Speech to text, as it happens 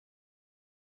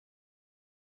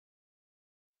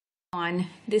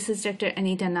This is Dr.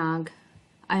 Anita Nag.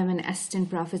 I am an assistant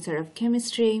professor of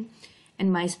chemistry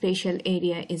and my special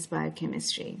area is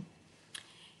biochemistry.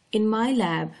 In my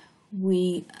lab,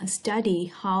 we study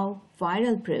how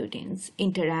viral proteins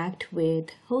interact with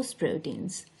host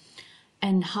proteins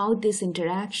and how this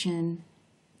interaction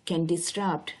can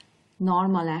disrupt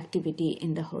normal activity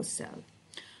in the host cell.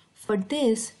 For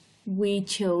this, we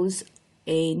chose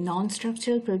a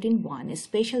non-structural protein 1, a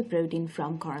special protein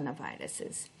from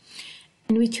coronaviruses.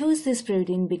 And we chose this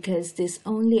protein because this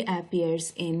only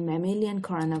appears in mammalian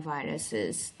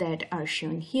coronaviruses that are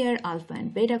shown here, alpha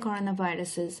and beta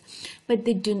coronaviruses, but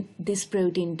this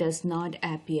protein does not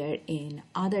appear in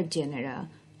other genera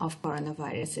of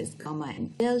coronaviruses, gamma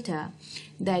and delta,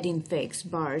 that infects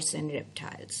birds and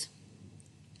reptiles.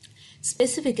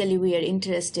 Specifically, we are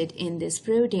interested in this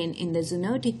protein in the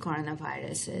zoonotic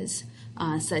coronaviruses,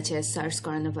 such as SARS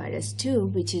coronavirus 2,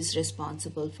 which is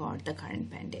responsible for the current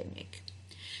pandemic.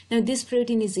 Now, this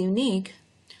protein is unique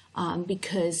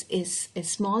because it's a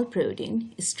small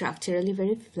protein, is structurally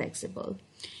very flexible,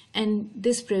 and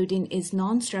this protein is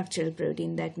non-structural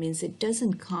protein. That means it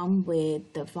doesn't come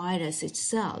with the virus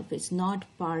itself. It's not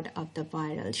part of the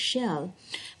viral shell,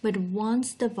 but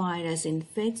once the virus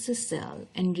infects a cell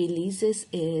and releases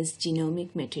its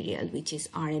genomic material, which is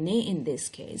RNA in this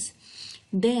case,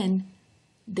 then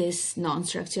this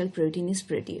non-structural protein is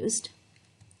produced.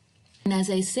 And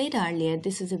as I said earlier,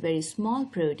 this is a very small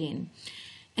protein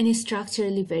and is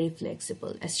structurally very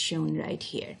flexible, as shown right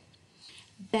here.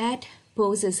 That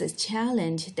poses a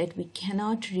challenge that we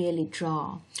cannot really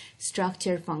draw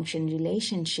structure-function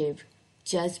relationship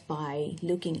just by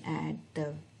looking at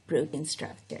the protein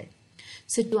structure.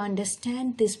 So to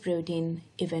understand this protein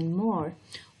even more,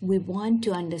 we want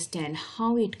to understand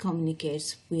how it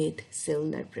communicates with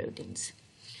cellular proteins.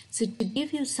 So to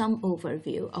give you some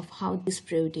overview of how this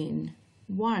protein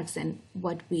works and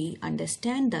what we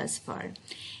understand thus far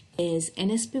is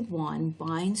NSP1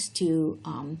 binds to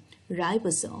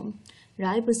ribosome.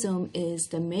 Ribosome is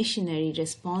the machinery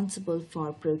responsible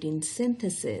for protein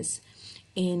synthesis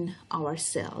in our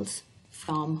cells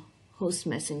from host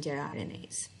messenger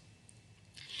RNAs.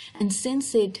 And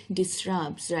since it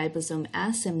disrupts ribosome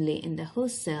assembly in the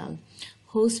host cell,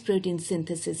 host protein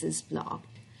synthesis is blocked.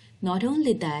 Not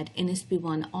only that,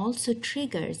 NSP1 also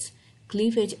triggers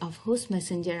cleavage of host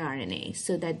messenger RNA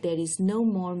so that there is no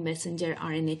more messenger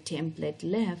RNA template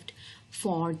left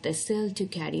for the cell to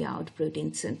carry out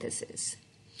protein synthesis.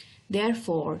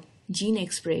 Therefore, gene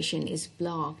expression is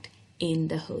blocked in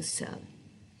the host cell.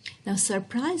 Now,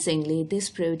 surprisingly,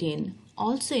 this protein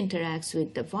also interacts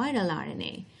with the viral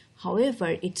RNA.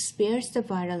 However, it spares the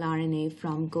viral RNA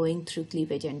from going through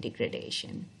cleavage and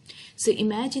degradation. So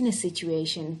imagine a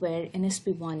situation where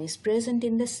NSP1 is present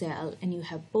in the cell and you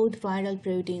have both viral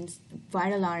proteins,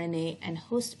 viral RNA and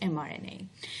host mRNA.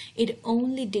 It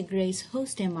only degrades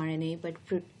host mRNA but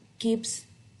keeps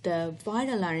the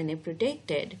viral RNA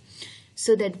protected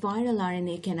so that viral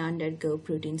RNA can undergo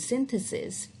protein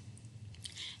synthesis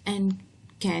and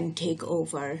can take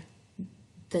over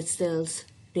the cell's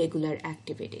regular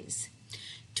activities.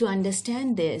 To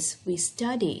understand this, we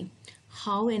study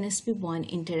how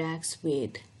NSP1 interacts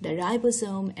with the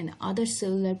ribosome and other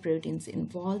cellular proteins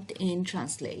involved in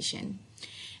translation.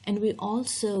 And we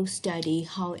also study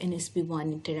how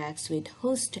NSP1 interacts with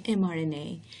host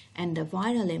mRNA and the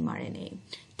viral mRNA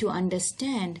to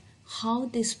understand how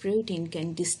this protein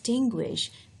can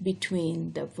distinguish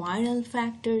between the viral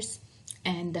factors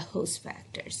and the host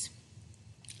factors.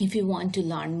 If you want to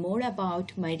learn more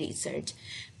about my research,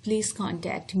 please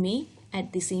contact me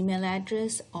at this email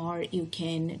address, or you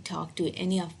can talk to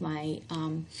any of my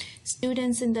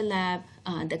students in the lab.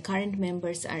 The current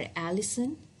members are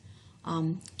Allison,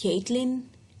 Caitlin,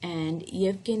 and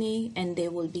Yevgeny, and they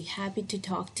will be happy to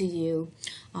talk to you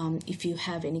if you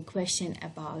have any question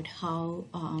about how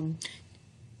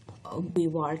we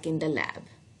work in the lab.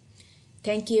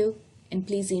 Thank you, and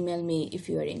please email me if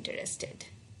you are interested.